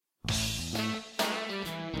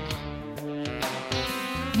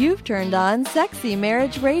You've turned on Sexy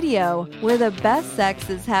Marriage Radio, where the best sex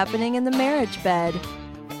is happening in the marriage bed.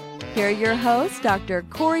 Here are your hosts, Dr.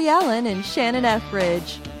 Corey Allen and Shannon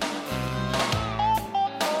Ethridge.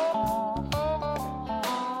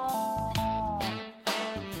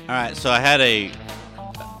 All right, so I had a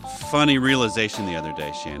funny realization the other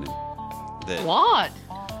day, Shannon. That, what?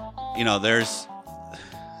 You know, there's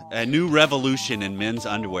a new revolution in men's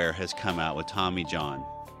underwear has come out with Tommy John.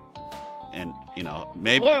 And, you know,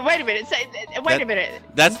 maybe... Wait a minute. Wait a minute.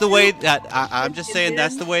 That's the way that... I'm just saying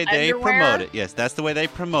that's the way they underwear? promote it. Yes, that's the way they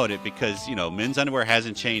promote it because, you know, men's underwear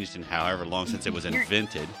hasn't changed in however long since it was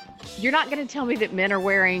invented. You're not going to tell me that men are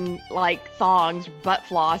wearing, like, thongs, butt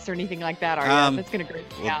floss, or anything like that, are you? That's going to gross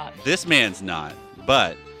me out. This man's not,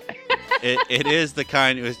 but... it is the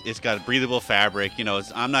kind. It's got a breathable fabric. You know,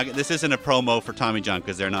 this isn't a promo for Tommy John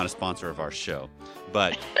because they're not a sponsor of our show,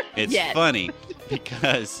 but it's funny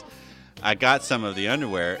because I got some of the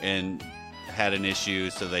underwear and had an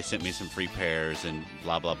issue, so they sent me some free pairs and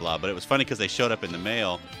blah blah blah. But it was funny because they showed up in the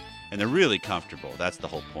mail and they're really comfortable. That's the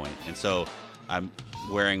whole point. And so I'm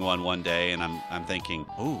wearing one day and I'm thinking,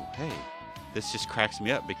 oh hey, this just cracks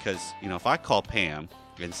me up because you know if I call Pam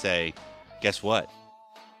and say, guess what?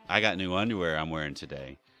 I got new underwear I'm wearing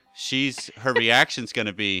today. Her reaction's going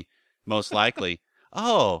to be most likely,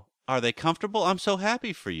 oh, are they comfortable? I'm so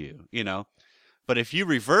happy for you, you know. But if you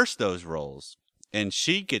reverse those roles and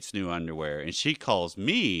she gets new underwear and she calls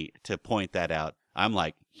me to point that out, I'm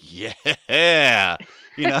like, yeah,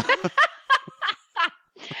 you know.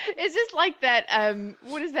 Is this like that,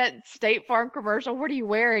 what is that State Farm commercial? What are you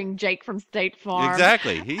wearing, Jake from State Farm?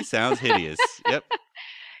 Exactly. He sounds hideous. Yep.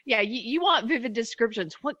 Yeah, you want vivid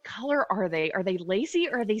descriptions. What color are they? Are they lacy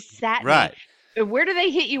or are they satiny? Right. Where do they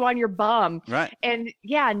hit you on your bum? Right. And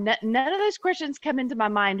yeah, none of those questions come into my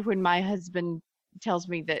mind when my husband tells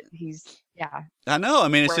me that he's, yeah. I know. I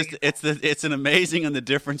mean, it's an amazing on the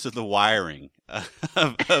difference of the wiring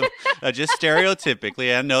of just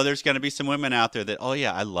stereotypically. I know there's going to be some women out there that, oh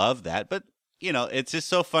yeah, I love that. But, you know, it's just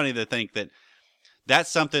so funny to think that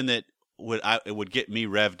that's something that it would get me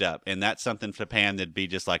revved up, and that's something for Pam that'd be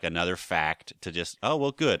just like another fact to just, oh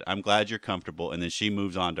well, good, I'm glad you're comfortable, and then she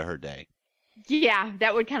moves on to her day. Yeah,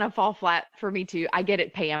 that would kind of fall flat for me too. I get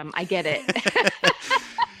it, Pam. I get it.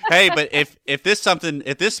 Hey, but if this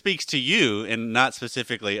speaks to you, and not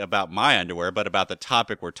specifically about my underwear, but about the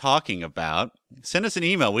topic we're talking about, send us an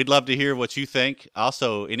email. We'd love to hear what you think.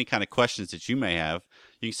 Also, any kind of questions that you may have.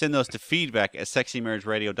 You can send those to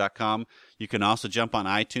feedback@sexymarriageradio.com. You can also jump on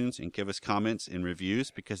iTunes and give us comments and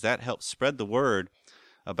reviews because that helps spread the word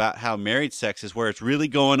about how married sex is where it's really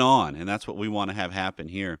going on. And that's what we want to have happen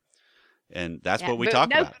here. And that's what we talk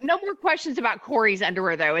about. No more questions about Corey's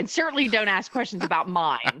underwear, though. And certainly don't ask questions about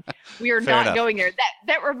mine. We are Fair not enough. going there.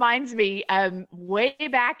 That reminds me, way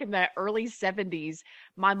back in the early 70s,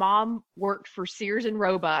 my mom worked for Sears and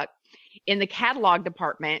Roebuck in the catalog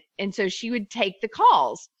department. And so she would take the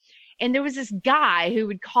calls. And there was this guy who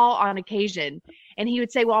would call on occasion and he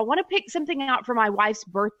would say, well, I want to pick something out for my wife's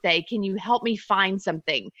birthday. Can you help me find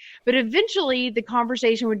something? But eventually the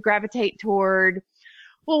conversation would gravitate toward,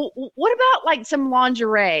 well, what about like some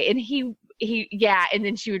lingerie? And and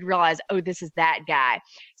then she would realize, oh, this is that guy.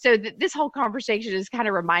 So this whole conversation is kind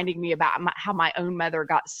of reminding me about how my own mother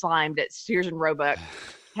got slimed at Sears and Roebuck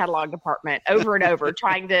catalog department over and over,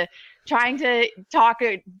 trying to talk,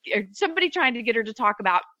 somebody trying to get her to talk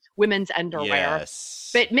about women's underwear.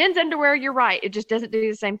 Yes. But men's underwear, you're right. It just doesn't do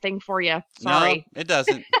the same thing for you. Sorry. No, it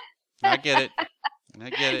doesn't. I get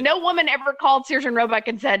it. No woman ever called Sears and Roebuck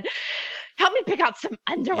and said, help me pick out some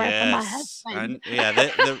underwear for my husband.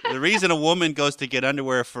 The reason a woman goes to get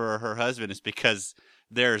underwear for her husband is because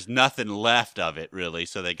there's nothing left of it, really.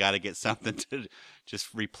 So they got to get something to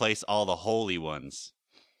just replace all the holy ones.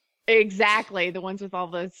 Exactly. The ones with all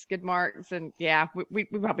the skid marks. And yeah, we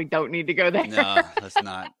probably don't need to go there. No, let's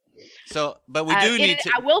not. So, but we do need to.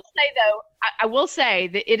 I will say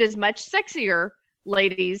that it is much sexier,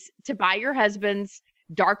 ladies, to buy your husband's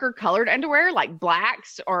darker colored underwear, like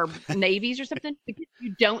blacks or navies or something, because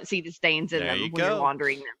you don't see the stains in them when you're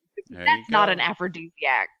laundering them. That's not an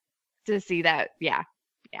aphrodisiac to see that. Yeah.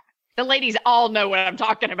 Yeah. The ladies all know what I'm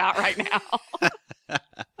talking about right now.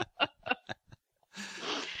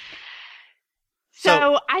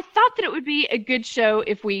 So I thought that it would be a good show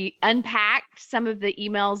if we unpacked some of the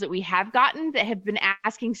emails that we have gotten that have been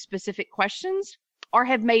asking specific questions or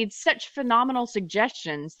have made such phenomenal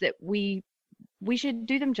suggestions that we should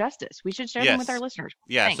do them justice. We should share them with our listeners.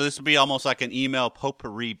 Yeah, Thanks. So this would be almost like an email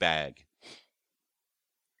potpourri bag.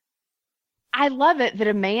 I love it that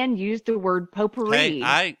a man used the word potpourri.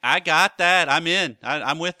 Hey, I got that. I'm in.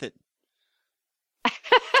 I'm with it.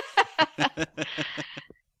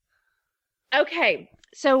 Okay,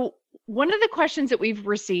 so one of the questions that we've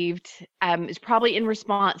received is probably in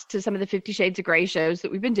response to some of the 50 Shades of Grey shows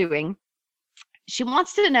that we've been doing. She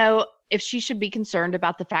wants to know if she should be concerned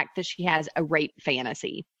about the fact that she has a rape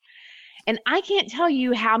fantasy. And I can't tell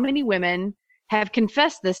you how many women have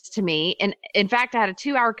confessed this to me. And in fact, I had a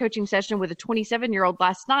 2-hour coaching session with a 27-year-old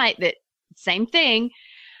last night that same thing.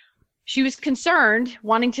 She was concerned,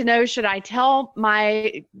 wanting to know, should I tell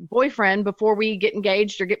my boyfriend before we get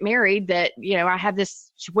engaged or get married that, I have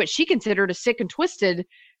this, what she considered a sick and twisted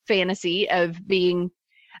fantasy of being,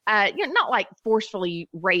 not like forcefully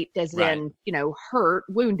raped as Right. in, hurt,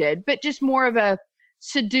 wounded, but just more of a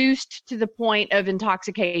seduced to the point of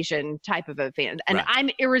intoxication type of a fantasy. And Right. I'm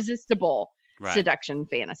irresistible Right. seduction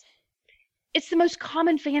fantasy. It's the most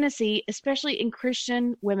common fantasy, especially in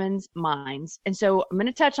Christian women's minds. And so I'm going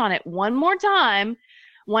to touch on it one more time.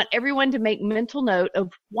 Want everyone to make mental note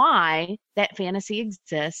of why that fantasy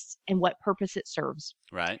exists and what purpose it serves.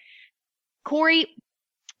 Right. Corey,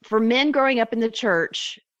 for men growing up in the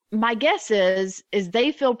church, my guess is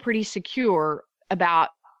they feel pretty secure about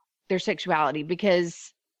their sexuality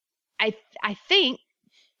because I think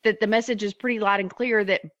that the message is pretty loud and clear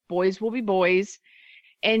that boys will be boys.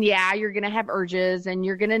 And yeah, you're going to have urges and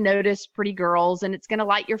you're going to notice pretty girls and it's going to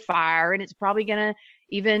light your fire and it's probably going to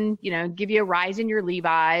even, give you a rise in your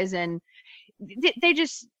Levi's. And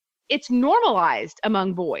it's normalized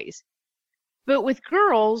among boys. But with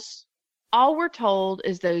girls, all we're told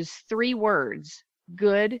is those 3 words,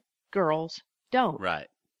 good girls don't. Right.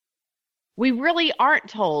 We really aren't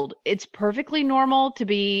told it's perfectly normal to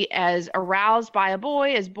be as aroused by a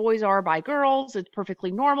boy as boys are by girls. It's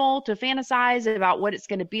perfectly normal to fantasize about what it's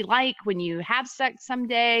going to be like when you have sex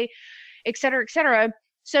someday, et cetera, et cetera.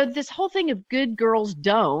 So this whole thing of good girls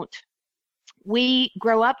don't, we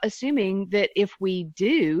grow up assuming that if we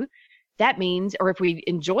do, that means, or if we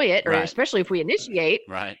enjoy it, or Right. especially if we initiate,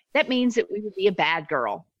 Right. that means that we would be a bad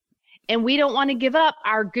girl. And we don't want to give up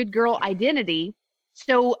our good girl identity.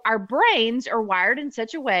 So our brains are wired in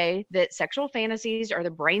such a way that sexual fantasies are the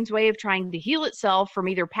brain's way of trying to heal itself from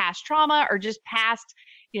either past trauma or just past,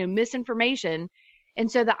 misinformation. And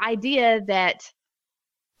so the idea that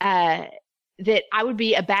that I would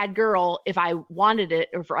be a bad girl if I wanted it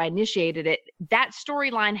or if I initiated it, that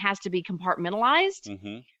storyline has to be compartmentalized,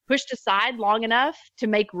 Mm-hmm. pushed aside long enough to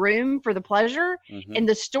make room for the pleasure. Mm-hmm. And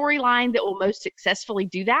the storyline that will most successfully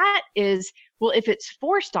do that is, well, if it's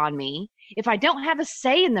forced on me, if I don't have a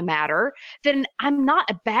say in the matter, then I'm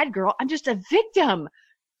not a bad girl. I'm just a victim.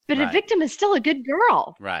 But Right. a victim is still a good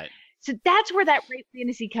girl. Right. So that's where that rape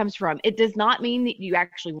fantasy comes from. It does not mean that you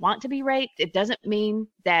actually want to be raped. It doesn't mean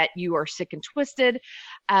that you are sick and twisted.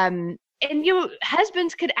 And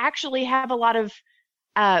husbands could actually have a lot of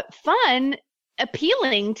fun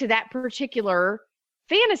appealing to that particular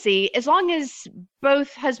fantasy, as long as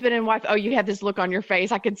both husband and wife. Oh, you have this look on your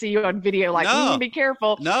face. I can see you on video. Like, No. be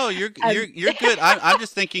careful. No, you're good. I'm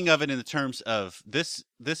just thinking of it in the terms of this.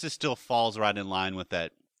 This is still falls right in line with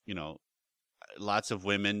that. Lots of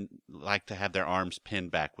women like to have their arms pinned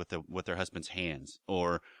back with their husband's hands,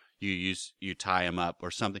 or you tie them up or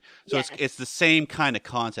something. So Yes. it's the same kind of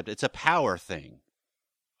concept. It's a power thing.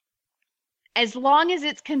 As long as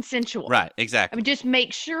it's consensual. Right. Exactly. I mean, just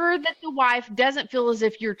make sure that the wife doesn't feel as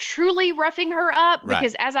if you're truly roughing her up. Right.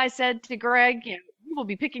 Because as I said to Greg, you will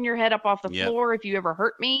be picking your head up off the Yep. floor if you ever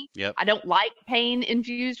hurt me. Yep. I don't like pain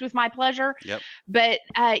infused with my pleasure. Yep. But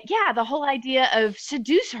the whole idea of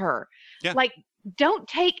seduce her. Yeah. Like, don't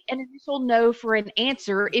take an initial no for an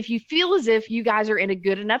answer if you feel as if you guys are in a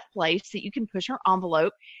good enough place that you can push her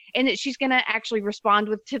envelope and that she's going to actually respond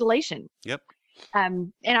with titillation. Yep.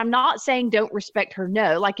 And I'm not saying don't respect her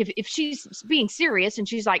no. Like if she's being serious and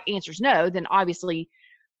she's like answers no, then obviously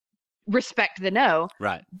respect the no.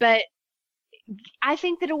 Right. But I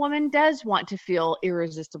think that a woman does want to feel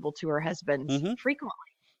irresistible to her husband Mhm. frequently.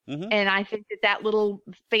 Mhm. And I think that little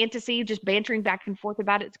fantasy, just bantering back and forth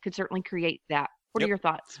about it, could certainly create that. What Yep. are your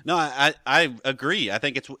thoughts? No, I agree. I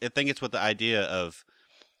think it's with the idea of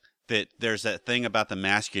that there's that thing about the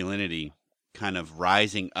masculinity kind of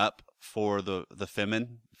rising up for the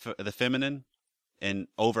feminine and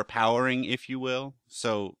overpowering, if you will.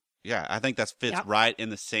 So yeah, I think that fits Yep. right in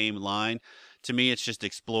the same line. To me, it's just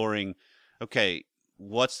exploring, okay,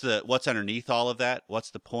 what's underneath all of that? What's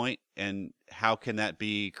the point? And how can that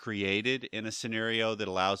be created in a scenario that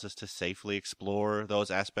allows us to safely explore those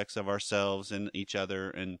aspects of ourselves and each other?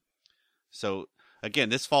 And so again,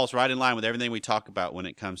 this falls right in line with everything we talk about when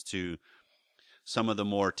it comes to some of the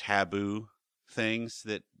more taboo things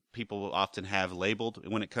that people often have labeled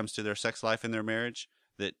when it comes to their sex life and their marriage,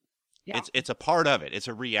 that Yeah. It's a part of it. It's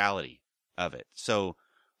a reality of it. So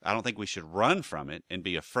I don't think we should run from it and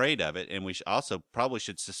be afraid of it. And we also probably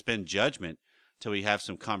should suspend judgment till we have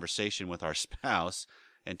some conversation with our spouse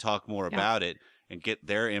and talk more about it and get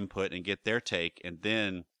their input and get their take, and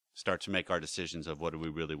then start to make our decisions of what do we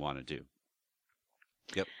really want to do.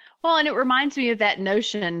 Yep. Well, and it reminds me of that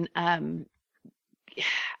notion. I mean,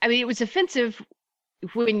 it was offensive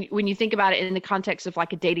when you think about it in the context of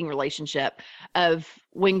like a dating relationship, of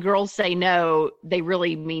when girls say no, they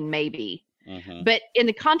really mean maybe. Mm-hmm. But in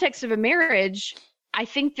the context of a marriage, I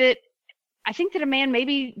think that a man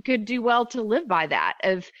maybe could do well to live by that.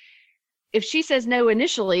 If she says no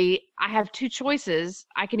initially, I have two choices.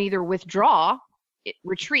 I can either withdraw,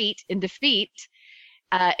 retreat, and defeat,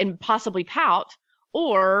 and possibly pout,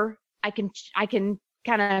 or I can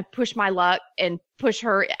kind of push my luck and push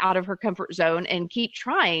her out of her comfort zone and keep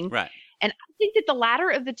trying. Right. And I think that the latter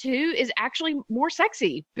of the two is actually more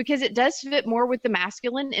sexy, because it does fit more with the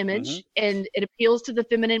masculine image, mm-hmm. and it appeals to the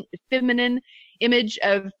feminine image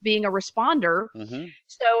of being a responder. Mm-hmm.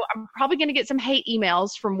 So I'm probably going to get some hate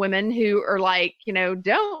emails from women who are like,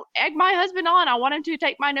 don't egg my husband on. I want him to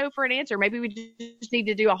take my no for an answer. Maybe we just need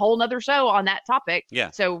to do a whole nother show on that topic.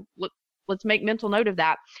 Yeah. So let's make mental note of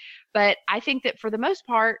that. But I think that for the most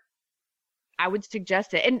part, I would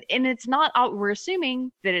suggest it. And it's not, we're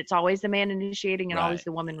assuming that it's always the man initiating and always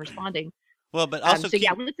the woman responding. Well, but also,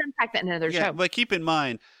 let's unpack that in another show. But keep in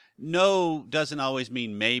mind, no doesn't always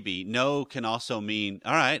mean maybe. No can also mean,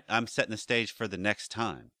 all right, I'm setting the stage for the next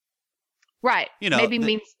time. Right. Maybe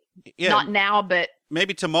means not now, but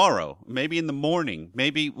maybe tomorrow, maybe in the morning,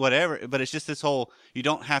 maybe whatever. But it's just this whole, you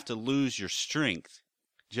don't have to lose your strength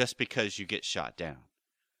just because you get shot down.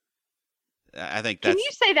 I think that's... Can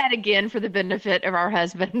you say that again for the benefit of our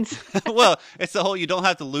husbands? Well, it's the whole, you don't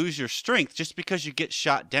have to lose your strength just because you get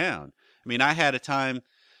shot down. I mean, I had a time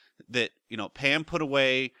that, Pam put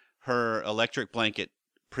away her electric blanket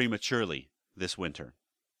prematurely this winter,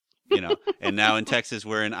 and now in Texas,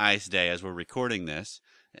 we're in ice day as we're recording this.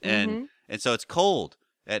 And so it's cold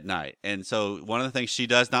at night. And so one of the things she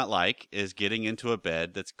does not like is getting into a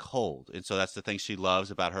bed that's cold. And so that's the thing she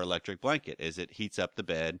loves about her electric blanket, is it heats up the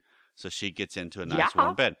bed. So she gets into a nice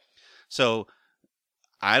warm bed. So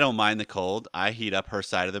I don't mind the cold. I heat up her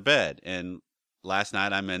side of the bed. And last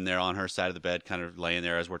night I'm in there on her side of the bed, kind of laying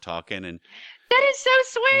there as we're talking. And that is so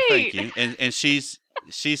sweet. Thank you. And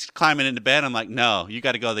she's climbing into bed. I'm like, no, you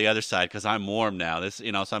got to go to the other side because I'm warm now. So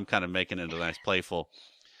I'm kind of making it a nice playful.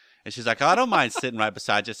 And she's like, oh, I don't mind sitting right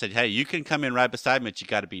beside you. I said, hey, you can come in right beside me, but you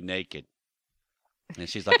got to be naked. And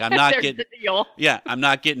she's like, I'm not getting. I'm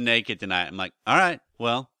not getting naked tonight. I'm like, all right,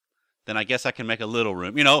 well. Then I guess I can make a little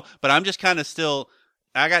room, but I'm just kind of still,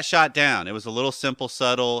 I got shot down. It was a little simple,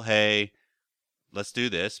 subtle, hey, let's do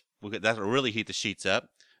this. That'll really heat the sheets up.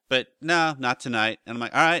 But no, not tonight. And I'm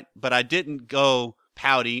like, all right, but I didn't go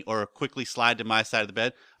pouty or quickly slide to my side of the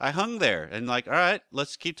bed. I hung there and like, all right,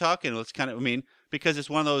 let's keep talking. Let's because it's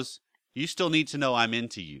one of those, you still need to know I'm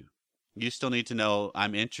into you. You still need to know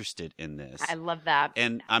I'm interested in this. I love that.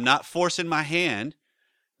 And I'm not forcing my hand.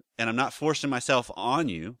 And I'm not forcing myself on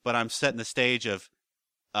you, but I'm setting the stage of,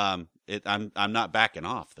 I'm not backing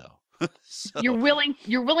off though. So, you're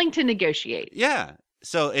willing to negotiate. Yeah.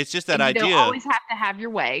 So it's just that idea. You don't always have to have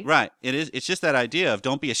your way. Right. It's just that idea of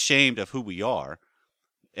don't be ashamed of who we are.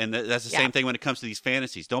 And that's the same thing when it comes to these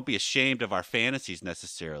fantasies. Don't be ashamed of our fantasies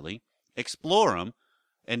necessarily. Explore them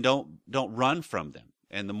and don't run from them.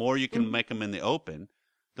 And the more you can make them in the open,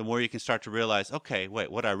 the more you can start to realize, okay, wait,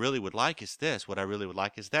 what I really would like is this. What I really would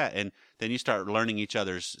like is that. And then you start learning each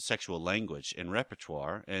other's sexual language and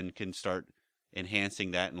repertoire and can start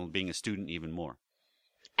enhancing that and being a student even more.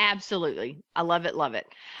 Absolutely. I love it. Love it.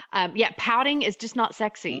 Pouting is just not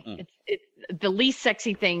sexy. It's the least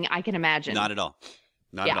sexy thing I can imagine. Not at all.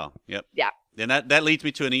 Not at all. Yep. Yeah. And that leads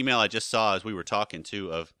me to an email I just saw as we were talking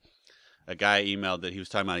too, of a guy emailed that he was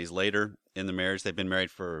talking about he's later in the marriage. They've been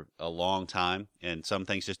married for a long time, and some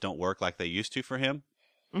things just don't work like they used to for him.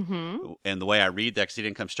 Mm-hmm. And the way I read that, because he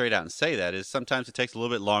didn't come straight out and say that, is sometimes it takes a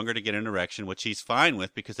little bit longer to get an erection, which he's fine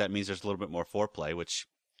with because that means there's a little bit more foreplay, which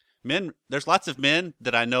there's lots of men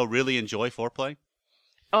that I know really enjoy foreplay.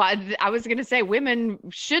 Oh, I was going to say women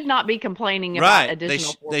should not be complaining about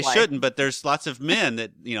additional foreplay. They shouldn't, but there's lots of men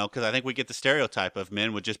that, because I think we get the stereotype of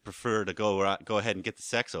men would just prefer to go ahead and get the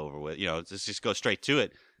sex over with, just go straight to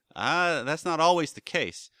it. That's not always the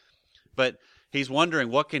case. But he's wondering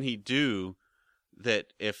what can he do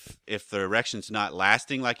that if the erection's not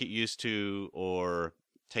lasting like it used to, or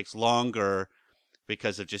takes longer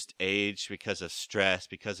because of just age, because of stress,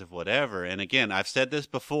 because of whatever. And again, I've said this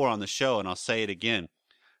before on the show and I'll say it again.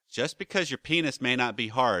 just because your penis may not be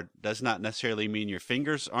hard does not necessarily mean your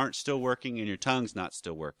fingers aren't still working and your tongue's not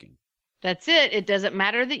still working. That's it. It doesn't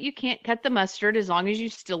matter that you can't cut the mustard as long as you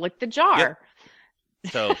still lick the jar. Yep.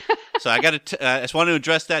 So I got to. I just want to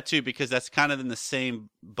address that too, because that's kind of in the same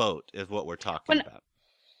boat as what we're talking about.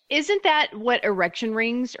 Isn't that what erection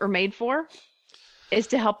rings are made for? Is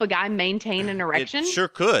to help a guy maintain an erection? It sure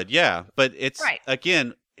could, yeah. But it's right.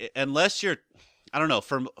 Again, unless you're, I don't know,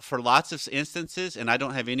 for lots of instances, and I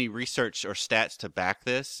don't have any research or stats to back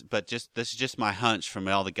this, but this is just my hunch from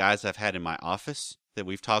all the guys I've had in my office that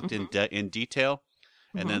we've talked in detail,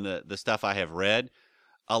 and then the stuff I have read.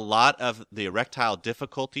 A lot of the erectile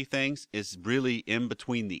difficulty things is really in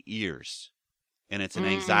between the ears, and it's an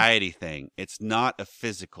anxiety thing. It's not a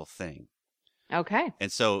physical thing. Okay. And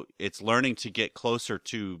so it's learning to get closer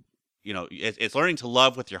to, it's learning to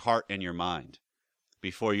love with your heart and your mind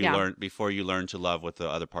before you learn to love with the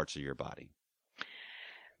other parts of your body.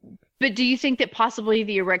 But do you think that possibly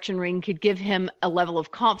the erection ring could give him a level of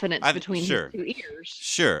confidence between his two ears?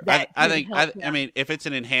 Sure. I mean, if it's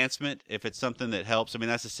an enhancement, if it's something that helps, I mean,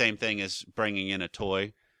 that's the same thing as bringing in a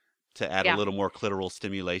toy to add a little more clitoral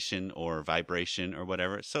stimulation or vibration or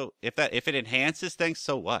whatever. So if it enhances things,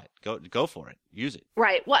 so what? Go for it. Use it.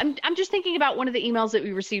 Right. Well, I'm just thinking about one of the emails that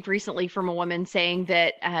we received recently from a woman saying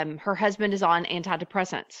that her husband is on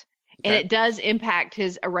antidepressants, and it does impact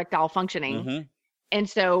his erectile functioning. Mm-hmm. And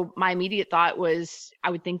so my immediate thought was,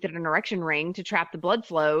 I would think that an erection ring to trap the blood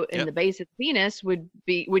flow in the base of the penis would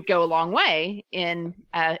go a long way in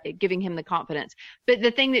giving him the confidence. But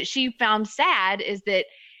the thing that she found sad is that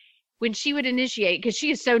when she would initiate, because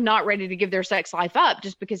she is so not ready to give their sex life up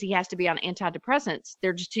just because he has to be on antidepressants,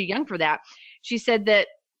 they're just too young for that. She said that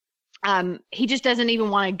he just doesn't even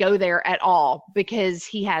want to go there at all because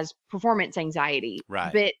he has performance anxiety.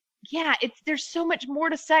 Right. But yeah, there's so much more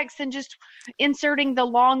to sex than just inserting the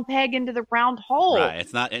long peg into the round hole. Right.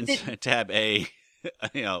 It's not tab A.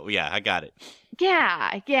 I got it.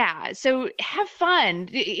 Yeah. So have fun.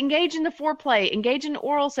 Engage in the foreplay. Engage in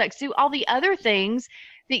oral sex. Do all the other things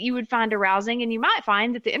that you would find arousing, and you might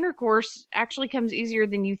find that the intercourse actually comes easier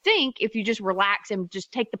than you think if you just relax and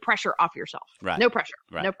just take the pressure off yourself. Right. No pressure.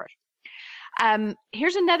 Right. No pressure.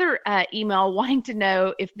 Here's another email wanting to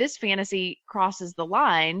know if this fantasy crosses the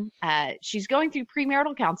line. She's going through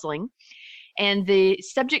premarital counseling, and the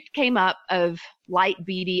subject came up of light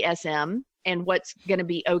BDSM and what's going to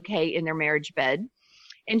be okay in their marriage bed.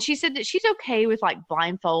 And she said that she's okay with like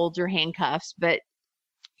blindfolds or handcuffs, but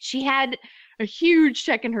she had a huge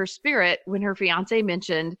check in her spirit when her fiance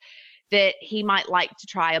mentioned that he might like to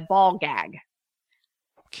try a ball gag.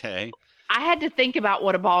 Okay. I had to think about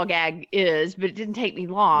what a ball gag is, but it didn't take me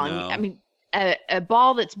long. No. I mean, a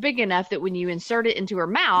ball that's big enough that when you insert it into her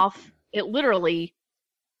mouth, it literally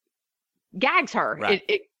gags her.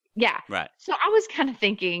 Right. Yeah. Right. So I was kind of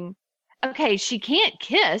thinking, okay, she can't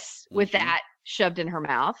kiss with that shoved in her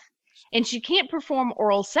mouth, and she can't perform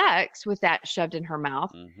oral sex with that shoved in her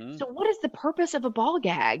mouth. Mm-hmm. So what is the purpose of a ball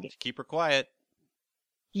gag? Just keep her quiet.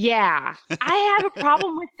 Yeah, I have a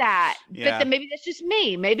problem with that. But then maybe that's just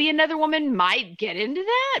me. Maybe another woman might get into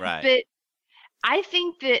that. Right. But I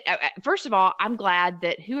think that, first of all, I'm glad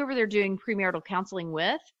that whoever they're doing premarital counseling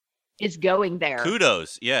with is going there.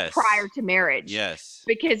 Kudos, yes. Prior to marriage. Yes.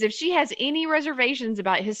 Because if she has any reservations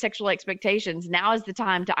about his sexual expectations, now is the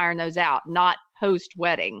time to iron those out, not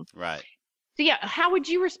post-wedding. Right. So yeah, how would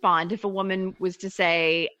you respond if a woman was to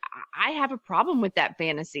say, I have a problem with that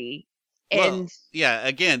fantasy? And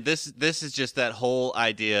again, this is just that whole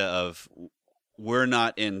idea of we're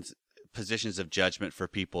not in positions of judgment for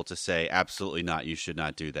people to say absolutely not, you should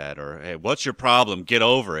not do that, or hey, what's your problem? Get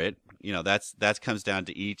over it. That comes down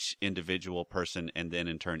to each individual person, and then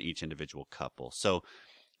in turn each individual couple. So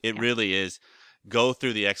it really is go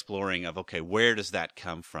through the exploring of, okay, where does that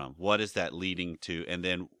come from? What is that leading to? And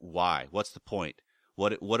then why? What's the point?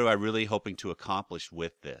 What am I really hoping to accomplish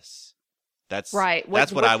with this? That's right.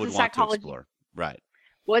 That's what I would want to explore. Right.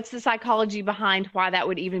 What's the psychology behind why that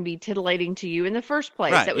would even be titillating to you in the first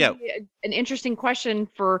place? Right, that would be an interesting question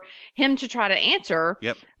for him to try to answer.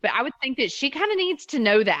 Yep. But I would think that she kind of needs to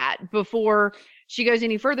know that before she goes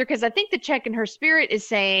any further, because I think the check in her spirit is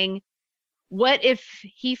saying, what if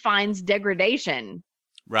he finds degradation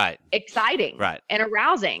exciting and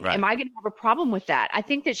arousing? Am I going to have a problem with that? I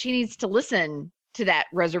think that she needs to listen to that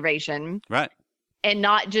reservation. Right. And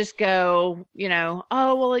not just go,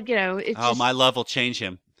 it's just, my love will change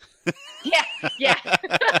him. Yeah.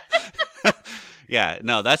 Yeah,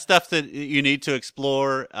 no, that's stuff that you need to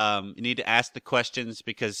explore. You need to ask the questions,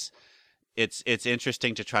 because it's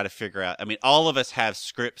interesting to try to figure out. I mean, all of us have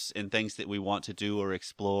scripts and things that we want to do or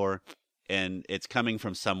explore, and it's coming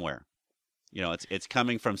from somewhere. You know, it's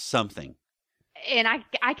coming from something. And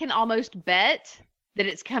I can almost bet that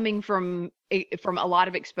it's coming from a lot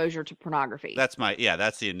of exposure to pornography. That's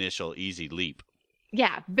the initial easy leap.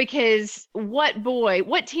 Yeah, because what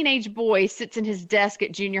teenage boy sits in his desk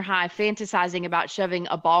at junior high fantasizing about shoving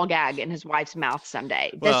a ball gag in his wife's mouth someday?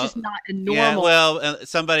 That's just not a normal. Yeah, well,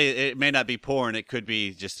 it may not be porn. It could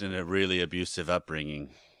be just in a really abusive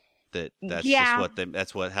upbringing. That's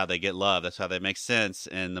how they get love. That's how they make sense.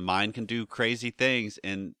 And the mind can do crazy things.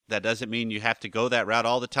 And that doesn't mean you have to go that route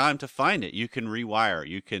all the time to find it. You can rewire.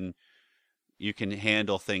 You can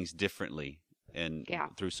handle things differently and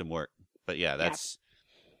through some work. But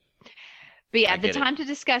the time to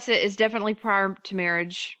discuss it is definitely prior to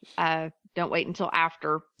marriage. Don't wait until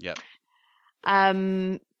after. Yep.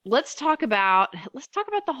 Let's talk about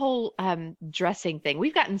the whole dressing thing.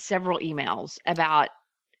 We've gotten several emails about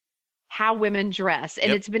how women dress,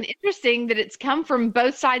 and it's been interesting that it's come from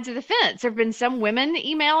both sides of the fence. There have been some women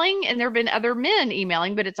emailing, and there have been other men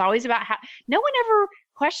emailing, but it's always about how no one ever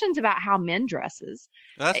questions about how men dresses.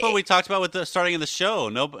 That's what we talked about with starting in the show.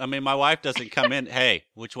 No, I mean, my wife doesn't come in, hey,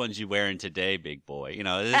 which one's you wearing today, big boy? You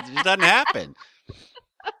know, it doesn't happen.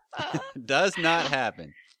 Does not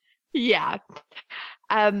happen. Yeah.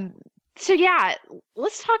 So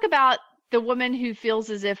let's talk about the woman who feels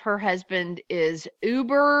as if her husband is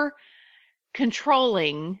uber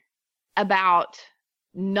controlling about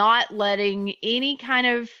not letting any kind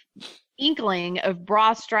of inkling of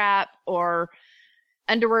bra strap or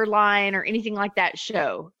underwear line or anything like that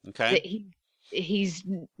show. Okay. That he's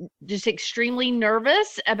just extremely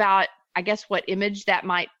nervous about, I guess, what image that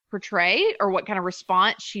might portray or what kind of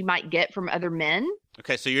response she might get from other men.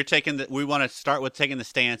 Okay, so you're we want to start with taking the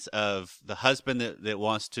stance of the husband that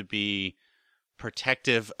wants to be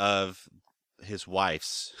protective of his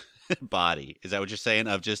wife's body. Is that what you're saying?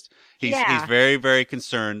 Of just he's very, very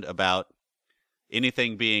concerned about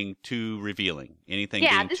anything being too revealing, anything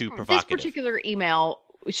being too provocative. This particular email,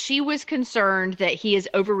 she was concerned that he is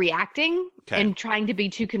overreacting and trying to be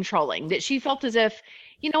too controlling. That she felt as if,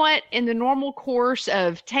 you know what, in the normal course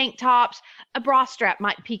of tank tops, a bra strap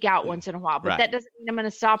might peek out once in a while, but that doesn't mean I'm going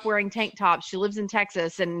to stop wearing tank tops. She lives in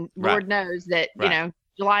Texas, and Lord knows that you know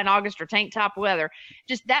July and August are tank top weather.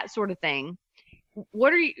 Just that sort of thing.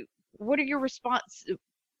 What are your responses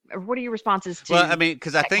to? Well, I mean,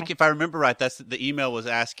 because I think if I remember right, that's the email was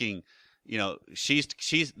asking. You know, she's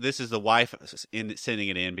this is the wife sending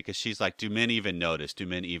it in because she's like, do men even notice? Do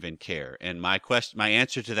men even care? And my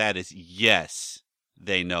answer to that is yes,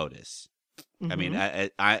 they notice. Mm-hmm. I mean,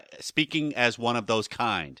 I speaking as one of those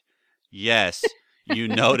kind, yes, you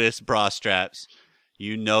notice bra straps,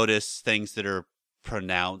 you notice things that are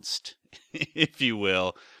pronounced, if you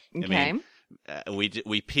will. Okay. I mean,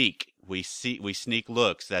 we peek, we sneak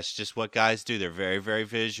looks. That's just what guys do. They're very, very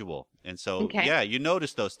visual. And so, you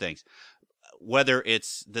notice those things. Whether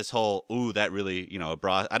it's this whole, that really, you know, a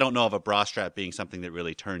bra. I don't know of a bra strap being something that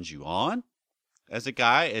really turns you on as a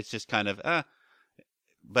guy. It's just kind of,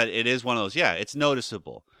 but it is one of those, it's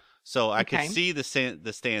noticeable. So I could see the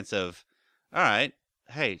stance of, all right,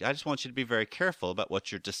 hey, I just want you to be very careful about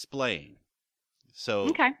what you're displaying.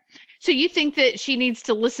 So so you think that she needs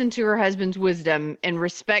to listen to her husband's wisdom and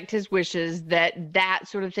respect his wishes, that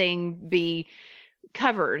sort of thing be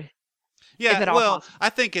covered? Yeah, well, I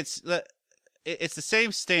think it's the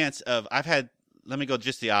same stance of let me go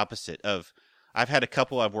just the opposite of, I've had a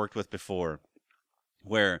couple I've worked with before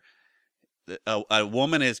where a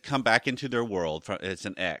woman has come back into their world. It's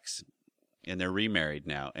an ex, and they're remarried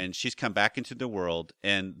now, and she's come back into the world,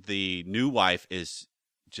 and the new wife is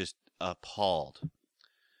just appalled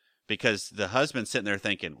because the husband's sitting there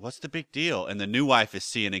thinking, what's the big deal? And the new wife is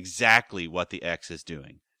seeing exactly what the ex is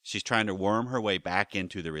doing. She's trying to worm her way back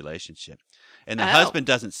into the relationship. And the husband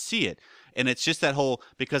doesn't see it. And it's just that whole,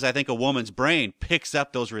 because I think a woman's brain picks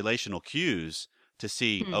up those relational cues to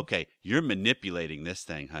see, okay, you're manipulating this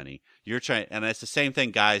thing, honey. You're trying, and it's the same thing,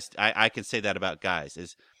 guys. I can say that about guys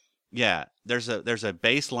is, there's a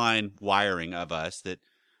baseline wiring of us that,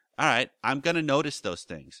 all right, I'm going to notice those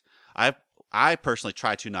things. I personally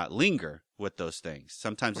try to not linger with those things.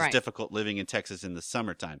 Sometimes it's difficult living in Texas in the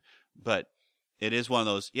summertime, but it is one of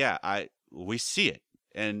those, we see it.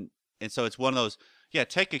 And so it's one of those,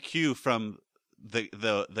 take a cue from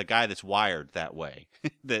the guy that's wired that way.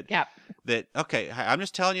 that okay, I'm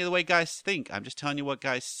just telling you the way guys think. I'm just telling you what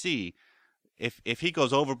guys see. If he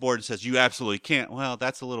goes overboard and says you absolutely can't, well,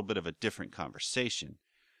 that's a little bit of a different conversation.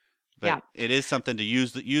 But it is something to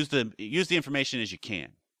use the information as you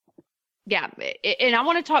can. Yeah, and I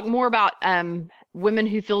want to talk more about women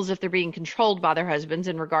who feel as if they're being controlled by their husbands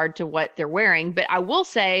in regard to what they're wearing. But I will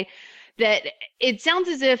say that it sounds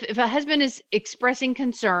as if a husband is expressing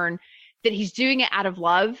concern, that he's doing it out of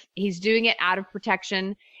love, he's doing it out of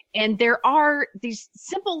protection. And there are these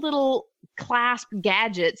simple little clasp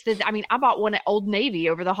gadgets that, I mean, I bought one at Old Navy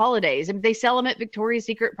over the holidays, and they sell them at Victoria's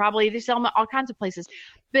Secret, probably. They sell them at all kinds of places,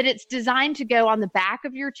 but it's designed to go on the back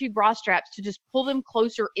of your two bra straps to just pull them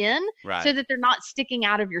closer in, Right. so that they're not sticking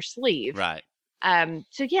out of your sleeve. Right.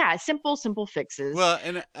 So yeah, simple fixes. Well,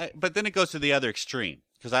 but then it goes to the other extreme,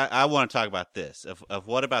 because I want to talk about this of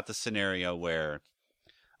what about the scenario where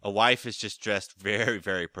a wife is just dressed very,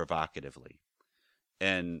 very provocatively,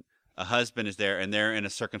 and a husband is there, and they're in a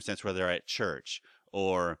circumstance where they're at church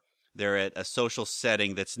or they're at a social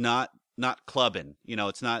setting that's not clubbing. You know,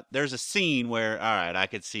 it's not. There's a scene where, all right, I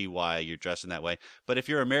could see why you're dressing that way, but if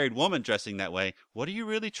you're a married woman dressing that way, what are you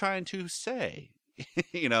really trying to say?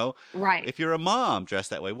 You know, right. If you're a mom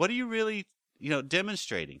dressed that way, what are you really,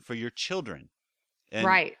 demonstrating for your children? And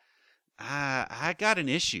right. I got an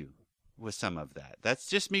issue with some of that. That's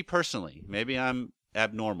just me personally. Maybe I'm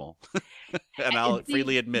abnormal, and I'll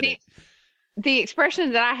freely admit it. The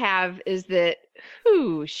expression that I have is that,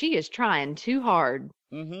 she is trying too hard.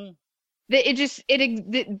 Mm-hmm.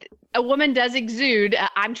 A woman does exude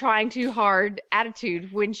I'm trying too hard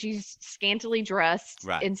attitude when she's scantily dressed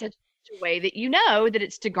in such a way that that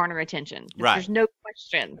it's to garner attention. Right. There's no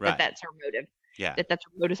question that that's her motive. Yeah. That's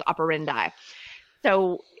her modus operandi.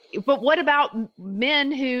 So, but what about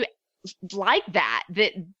men who like that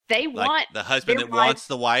they like want the husband that wants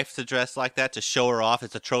the wife to dress like that to show her off?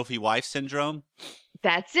 It's a trophy wife syndrome.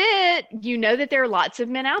 That's it. That there are lots of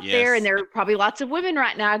men out there, and there are probably lots of women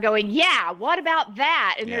right now going, yeah, what about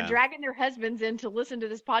that? And they're dragging their husbands in to listen to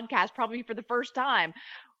this podcast probably for the first time.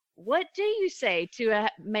 What do you say to a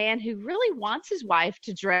man who really wants his wife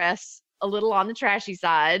to dress a little on the trashy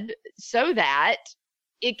side so that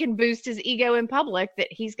it can boost his ego in public that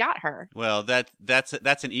he's got her? Well,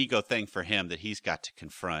 that's an ego thing for him that he's got to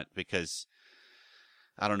confront, because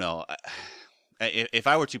I don't know. If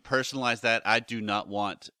I were to personalize that, I do not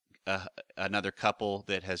want another couple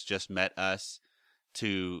that has just met us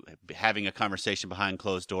to having a conversation behind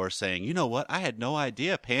closed doors saying, you know what, I had no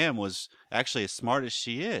idea Pam was actually as smart as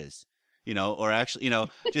she is, or actually,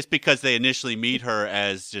 just because they initially meet her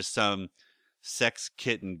as just some sex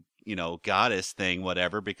kitten, goddess thing,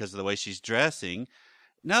 whatever, because of the way she's dressing.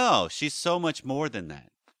 No, she's so much more than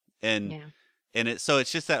that. And so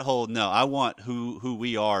it's just that whole, no, I want who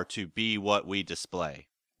we are to be what we display.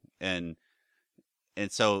 And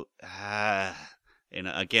so, and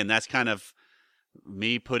again, that's kind of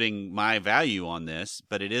me putting my value on this,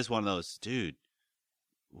 but it is one of those, dude,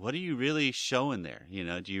 what are you really showing there?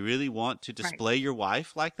 Do you really want to display your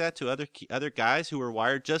wife like that to other guys who are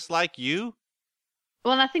wired just like you?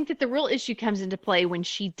 Well, and I think that the real issue comes into play when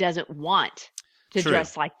she doesn't want to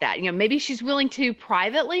dress like that. Maybe she's willing to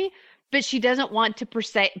privately, but she doesn't want to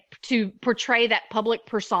portray that public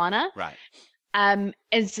persona. Right.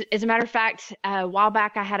 As a matter of fact, a while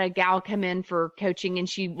back, I had a gal come in for coaching, and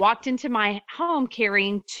she walked into my home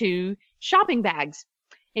carrying 2 shopping bags,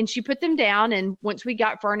 and she put them down. And once we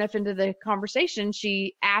got far enough into the conversation,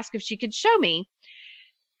 she asked if she could show me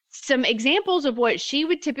some examples of what she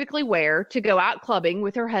would typically wear to go out clubbing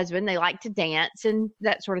with her husband. They like to dance and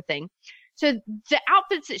that sort of thing. So the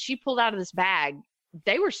outfits that she pulled out of this bag,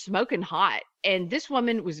 they were smoking hot. And this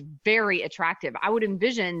woman was very attractive. I would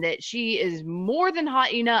envision that she is more than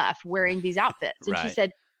hot enough wearing these outfits. And she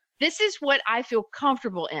said, this is what I feel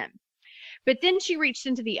comfortable in. But then she reached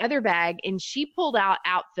into the other bag and she pulled out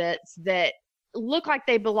outfits that looked like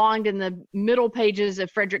they belonged in the middle pages of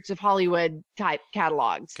Fredericks of Hollywood type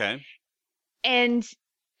catalogs. Okay. And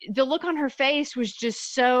the look on her face was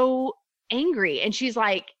just so angry. And she's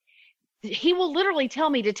like, he will literally tell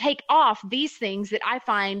me to take off these things that I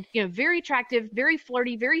find, very attractive, very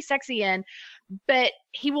flirty, very sexy in, but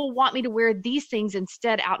he will want me to wear these things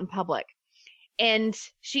instead out in public. And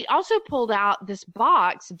she also pulled out this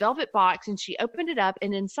velvet box, and she opened it up,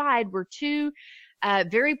 and inside were 2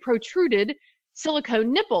 very protruded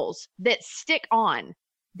silicone nipples that stick on,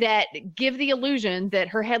 that give the illusion that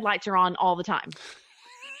her headlights are on all the time.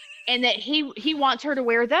 And that he wants her to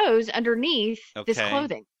wear those underneath this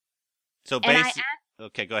clothing. So basically,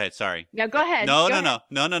 okay, go ahead. Sorry. No, go ahead. No.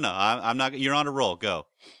 I'm not. You're on a roll. Go.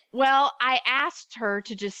 Well, I asked her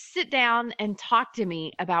to just sit down and talk to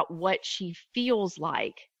me about what she feels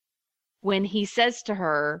like when he says to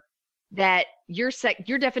her that your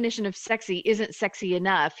definition of sexy isn't sexy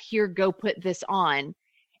enough. Here, go put this on.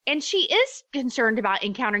 And she is concerned about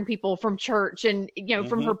encountering people from church and,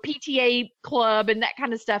 from her PTA club and that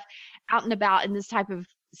kind of stuff out and about and this type of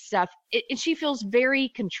stuff. And she feels very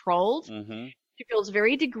controlled She feels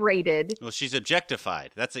very degraded. Well, she's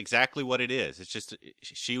objectified. That's exactly what it is. It's just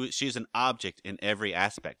she's an object in every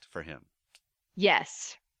aspect for him.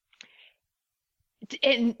 Yes.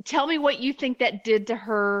 And tell me what you think that did to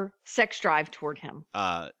her sex drive toward him.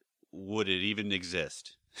 Would it even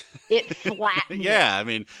exist? It flattened. Yeah, I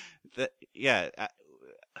mean,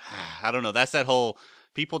 I don't know. That's that whole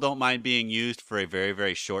people don't mind being used for a very,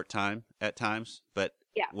 very short time at times, but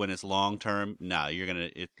when it's long term, no,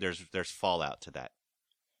 there's fallout to that.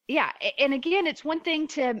 Yeah, and again, it's one thing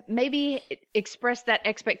to maybe express that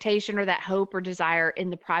expectation or that hope or desire in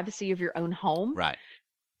the privacy of your own home. Right.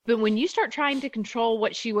 But when you start trying to control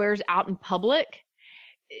what she wears out in public,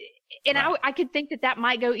 and right. I could think that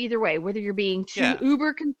might go either way, whether you're being too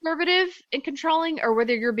uber conservative and controlling or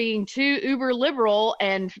whether you're being too uber liberal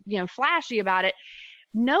and, flashy about it.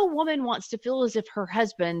 No woman wants to feel as if her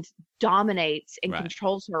husband dominates and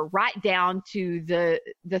controls her right down to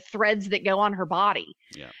the threads that go on her body.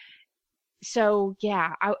 Yeah. So,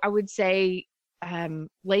 I would say,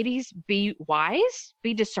 ladies, be wise,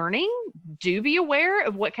 be discerning, do be aware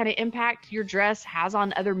of what kind of impact your dress has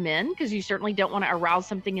on other men, because you certainly don't want to arouse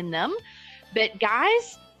something in them. But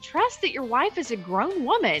guys, trust that your wife is a grown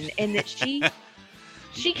woman and that she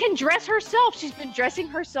can dress herself. She's been dressing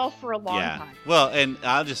herself for a long time. Well, and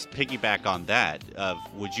I'll just piggyback on that.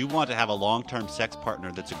 Would you want to have a long-term sex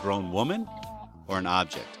partner that's a grown woman or an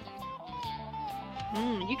object?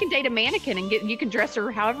 You can date a mannequin and you can dress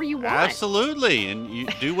her however you want. Absolutely, and you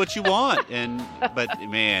do what you want. But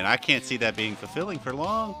man, I can't see that being fulfilling for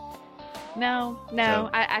long. No. So,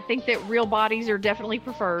 I think that real bodies are definitely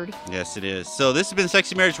preferred. Yes, it is. So this has been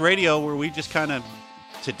Sexy Marriage Radio, where we just kind of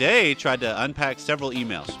today tried to unpack several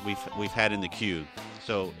emails we've had in the queue.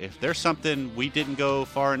 So if there's something we didn't go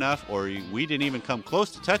far enough or we didn't even come close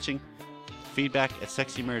to touching, feedback at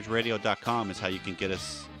sexymarriageradio.com is how you can get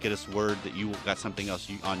us word that you got something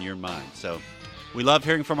else on your mind. So we love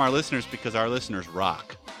hearing from our listeners because our listeners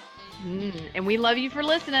rock. And we love you for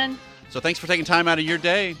listening. So thanks for taking time out of your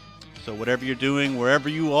day. So whatever you're doing, wherever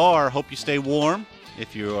you are, hope you stay warm.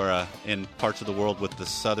 If you're in parts of the world with the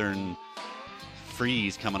southern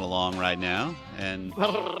freeze coming along right now. And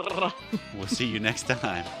we'll see you next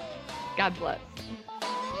time. God bless.